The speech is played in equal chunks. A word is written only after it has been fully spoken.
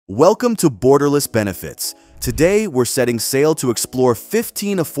Welcome to Borderless Benefits. Today, we're setting sail to explore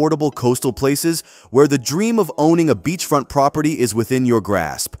 15 affordable coastal places where the dream of owning a beachfront property is within your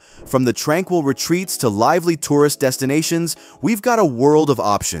grasp. From the tranquil retreats to lively tourist destinations, we've got a world of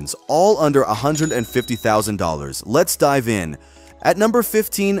options, all under $150,000. Let's dive in. At number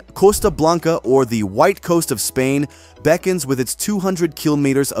 15, Costa Blanca, or the White Coast of Spain, beckons with its 200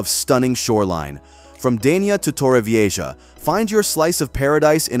 kilometers of stunning shoreline. From Denia to Torrevieja, find your slice of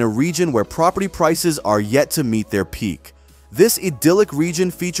paradise in a region where property prices are yet to meet their peak. This idyllic region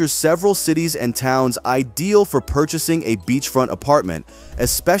features several cities and towns ideal for purchasing a beachfront apartment,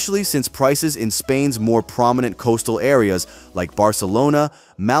 especially since prices in Spain's more prominent coastal areas like Barcelona,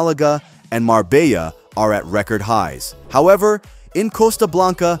 Malaga, and Marbella are at record highs. However, in Costa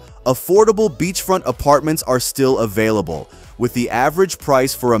Blanca, affordable beachfront apartments are still available, with the average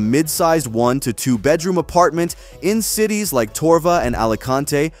price for a mid-sized 1 to 2 bedroom apartment in cities like Torva and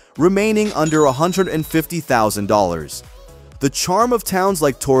Alicante remaining under $150,000. The charm of towns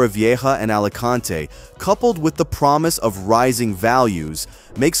like Torrevieja and Alicante, coupled with the promise of rising values,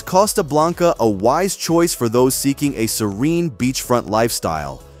 makes Costa Blanca a wise choice for those seeking a serene beachfront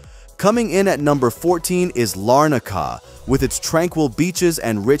lifestyle. Coming in at number 14 is Larnaca, with its tranquil beaches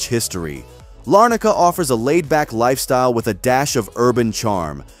and rich history. Larnaca offers a laid-back lifestyle with a dash of urban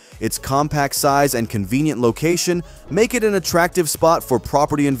charm. Its compact size and convenient location make it an attractive spot for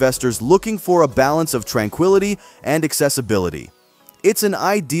property investors looking for a balance of tranquility and accessibility. It's an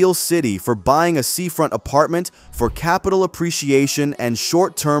ideal city for buying a seafront apartment for capital appreciation and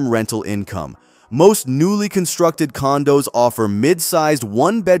short-term rental income. Most newly constructed condos offer mid-sized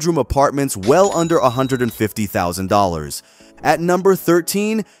one-bedroom apartments well under $150,000. At number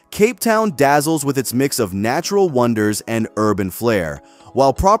 13, Cape Town dazzles with its mix of natural wonders and urban flair.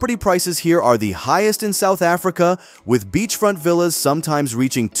 While property prices here are the highest in South Africa, with beachfront villas sometimes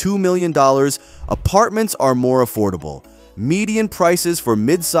reaching $2 million, apartments are more affordable. Median prices for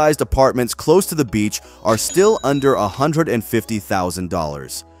mid-sized apartments close to the beach are still under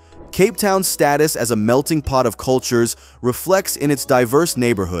 $150,000. Cape Town's status as a melting pot of cultures reflects in its diverse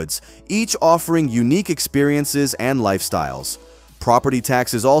neighborhoods, each offering unique experiences and lifestyles. Property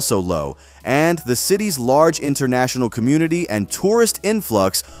tax is also low, and the city's large international community and tourist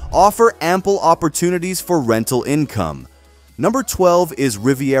influx offer ample opportunities for rental income. Number 12 is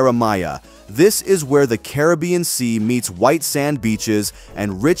Riviera Maya. This is where the Caribbean Sea meets white sand beaches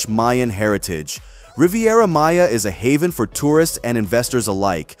and rich Mayan heritage. Riviera Maya is a haven for tourists and investors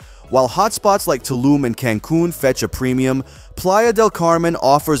alike. While hotspots like Tulum and Cancun fetch a premium, Playa del Carmen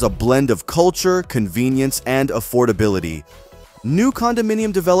offers a blend of culture, convenience, and affordability. New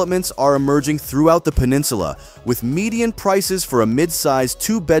condominium developments are emerging throughout the peninsula, with median prices for a mid-sized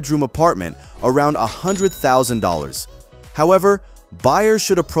 2-bedroom apartment around $100,000. However, buyers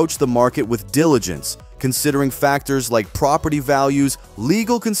should approach the market with diligence, considering factors like property values,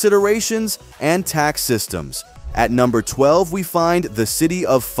 legal considerations, and tax systems. At number 12, we find the city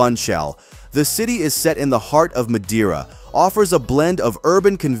of Funchal. The city is set in the heart of Madeira, offers a blend of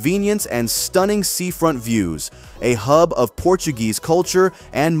urban convenience and stunning seafront views. A hub of Portuguese culture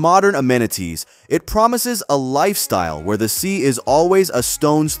and modern amenities, it promises a lifestyle where the sea is always a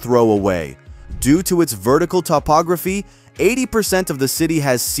stone's throw away. Due to its vertical topography, 80% of the city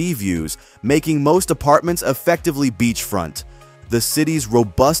has sea views, making most apartments effectively beachfront. The city's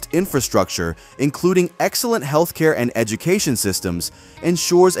robust infrastructure, including excellent healthcare and education systems,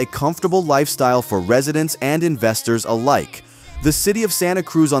 ensures a comfortable lifestyle for residents and investors alike. The city of Santa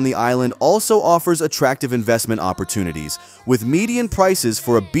Cruz on the island also offers attractive investment opportunities, with median prices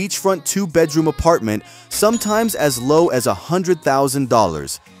for a beachfront 2-bedroom apartment sometimes as low as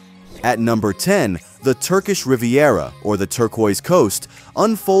 $100,000. At number 10, the Turkish Riviera, or the Turquoise Coast,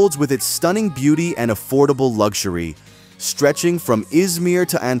 unfolds with its stunning beauty and affordable luxury. Stretching from Izmir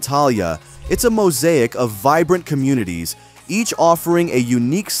to Antalya, it's a mosaic of vibrant communities, each offering a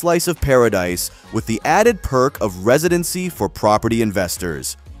unique slice of paradise with the added perk of residency for property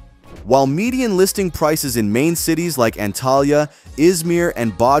investors. While median listing prices in main cities like Antalya, Izmir,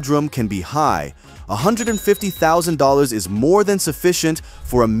 and Bodrum can be high, $150,000 is more than sufficient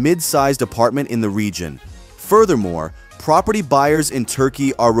for a mid-sized apartment in the region. Furthermore, property buyers in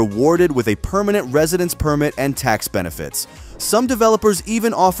Turkey are rewarded with a permanent residence permit and tax benefits. Some developers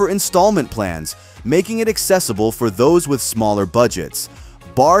even offer installment plans, making it accessible for those with smaller budgets.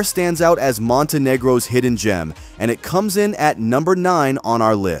 Bar stands out as Montenegro's hidden gem, and it comes in at number 9 on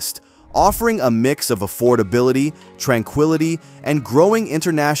our list. Offering a mix of affordability, tranquility, and growing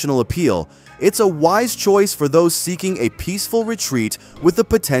international appeal, it's a wise choice for those seeking a peaceful retreat with the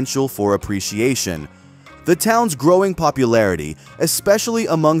potential for appreciation. The town's growing popularity, especially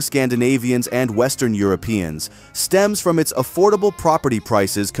among Scandinavians and Western Europeans, stems from its affordable property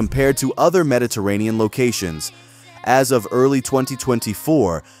prices compared to other Mediterranean locations. As of early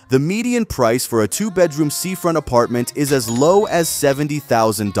 2024, the median price for a two-bedroom seafront apartment is as low as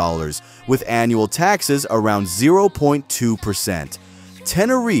 $70,000, with annual taxes around 0.2%.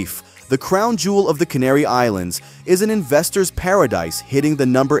 Tenerife, the crown jewel of the Canary Islands, is an investor's paradise, hitting the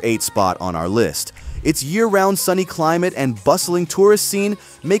number 8 spot on our list. Its year-round sunny climate and bustling tourist scene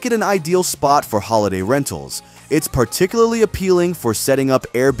make it an ideal spot for holiday rentals. It's particularly appealing for setting up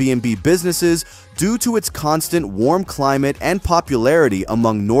Airbnb businesses due to its constant warm climate and popularity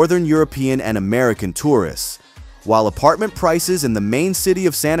among Northern European and American tourists. While apartment prices in the main city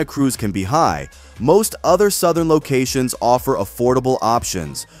of Santa Cruz can be high, most other southern locations offer affordable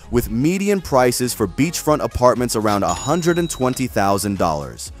options, with median prices for beachfront apartments around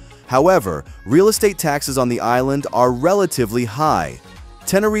 $120,000. However, real estate taxes on the island are relatively high.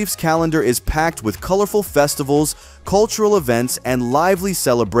 Tenerife's calendar is packed with colorful festivals, cultural events, and lively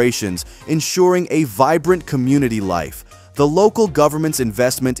celebrations, ensuring a vibrant community life. The local government's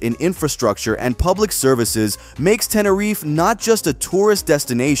investment in infrastructure and public services makes Tenerife not just a tourist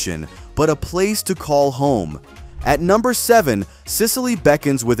destination, but a place to call home. At number 7, Sicily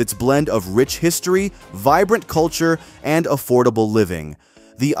beckons with its blend of rich history, vibrant culture, and affordable living.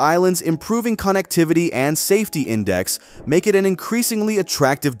 The island's improving connectivity and safety index make it an increasingly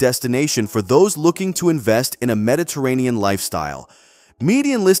attractive destination for those looking to invest in a Mediterranean lifestyle.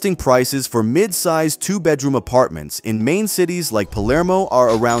 Median listing prices for mid-sized two-bedroom apartments in main cities like Palermo are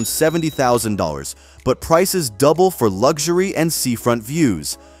around $70,000, but prices double for luxury and seafront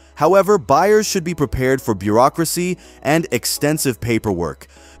views. However, buyers should be prepared for bureaucracy and extensive paperwork.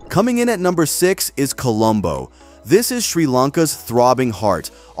 Coming in at number 6 is Colombo. This is Sri Lanka's throbbing heart,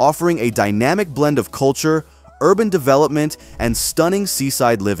 offering a dynamic blend of culture, urban development, and stunning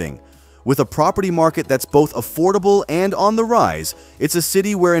seaside living. With a property market that's both affordable and on the rise, it's a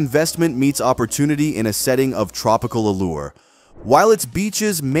city where investment meets opportunity in a setting of tropical allure. While its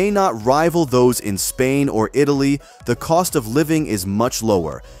beaches may not rival those in Spain or Italy, the cost of living is much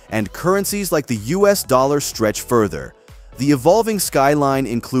lower, and currencies like the US dollar stretch further. The evolving skyline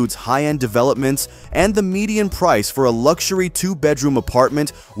includes high-end developments, and the median price for a luxury two-bedroom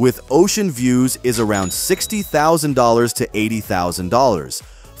apartment with ocean views is around $60,000 to $80,000.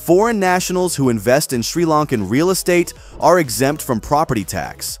 Foreign nationals who invest in Sri Lankan real estate are exempt from property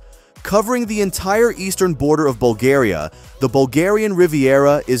tax. Covering the entire eastern border of Bulgaria, the Bulgarian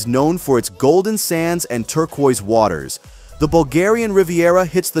Riviera is known for its golden sands and turquoise waters. The Bulgarian Riviera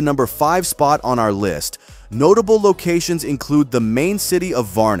hits the number 5 spot on our list. Notable locations include the main city of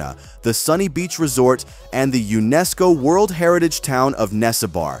Varna, the Sunny Beach Resort, and the UNESCO World Heritage Town of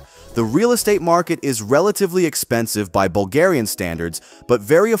Nesebar. The real estate market is relatively expensive by Bulgarian standards, but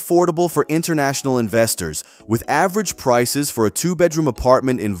very affordable for international investors, with average prices for a two-bedroom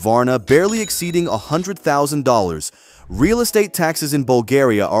apartment in Varna barely exceeding $100,000. Real estate taxes in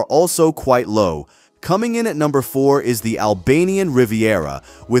Bulgaria are also quite low. Coming in at number 4 is the Albanian Riviera,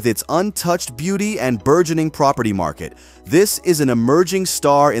 with its untouched beauty and burgeoning property market. This is an emerging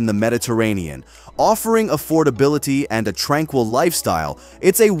star in the Mediterranean. Offering affordability and a tranquil lifestyle,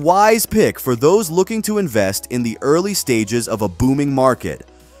 it's a wise pick for those looking to invest in the early stages of a booming market.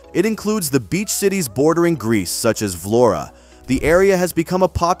 It includes the beach cities bordering Greece, such as Vlora. The area has become a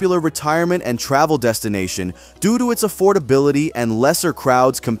popular retirement and travel destination due to its affordability and lesser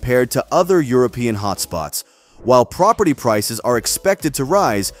crowds compared to other European hotspots. While property prices are expected to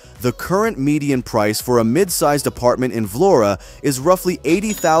rise, the current median price for a mid-sized apartment in Vlora is roughly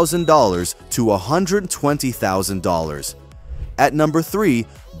 $80,000 to $120,000. At number 3,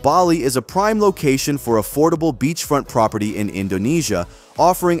 Bali is a prime location for affordable beachfront property in Indonesia,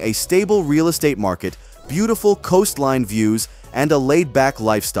 offering a stable real estate market, beautiful coastline views, and a laid-back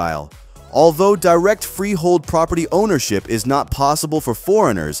lifestyle. Although direct freehold property ownership is not possible for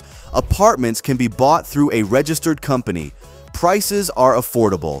foreigners, apartments can be bought through a registered company. Prices are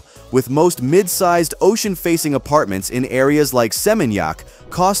affordable, with most mid-sized ocean-facing apartments in areas like Seminyak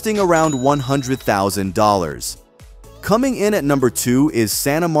costing around $100,000. Coming in at number 2 is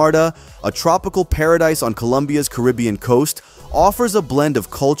Santa Marta, a tropical paradise on Colombia's Caribbean coast, offers a blend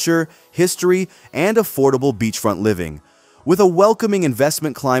of culture, history, and affordable beachfront living. With a welcoming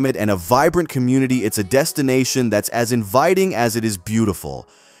investment climate and a vibrant community, it's a destination that's as inviting as it is beautiful.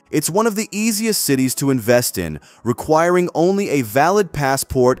 It's one of the easiest cities to invest in, requiring only a valid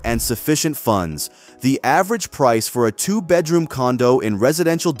passport and sufficient funds. The average price for a two-bedroom condo in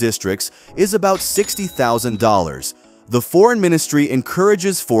residential districts is about $60,000. The Foreign Ministry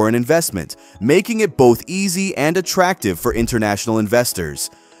encourages foreign investment, making it both easy and attractive for international investors.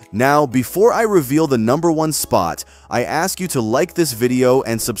 Now, before I reveal the #1 spot, I ask you to like this video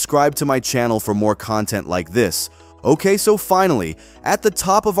and subscribe to my channel for more content like this. Okay, so finally, at the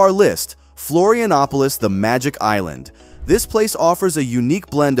top of our list, Florianopolis, the Magic Island. This place offers a unique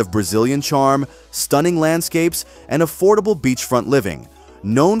blend of Brazilian charm, stunning landscapes, and affordable beachfront living.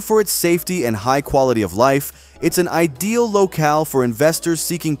 Known for its safety and high quality of life, it's an ideal locale for investors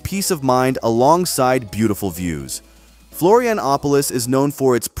seeking peace of mind alongside beautiful views. Florianopolis is known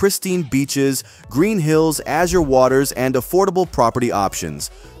for its pristine beaches, green hills, azure waters, and affordable property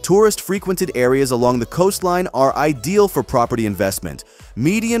options. Tourist-frequented areas along the coastline are ideal for property investment.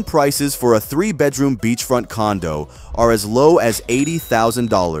 Median prices for a 3-bedroom beachfront condo are as low as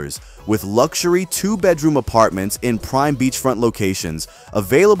 $80,000, with luxury 2-bedroom apartments in prime beachfront locations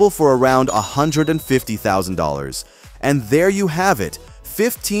available for around $150,000. And there you have it.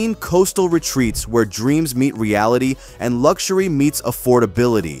 15 coastal retreats where dreams meet reality and luxury meets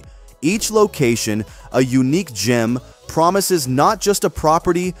affordability. Each location, a unique gem, promises not just a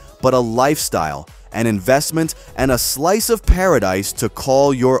property, but a lifestyle, an investment, and a slice of paradise to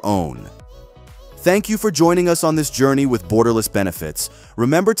call your own. Thank you for joining us on this journey with Borderless Benefits.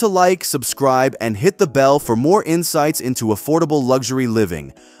 Remember to like, subscribe, and hit the bell for more insights into affordable luxury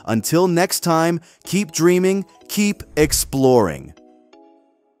living. Until next time, keep dreaming, keep exploring.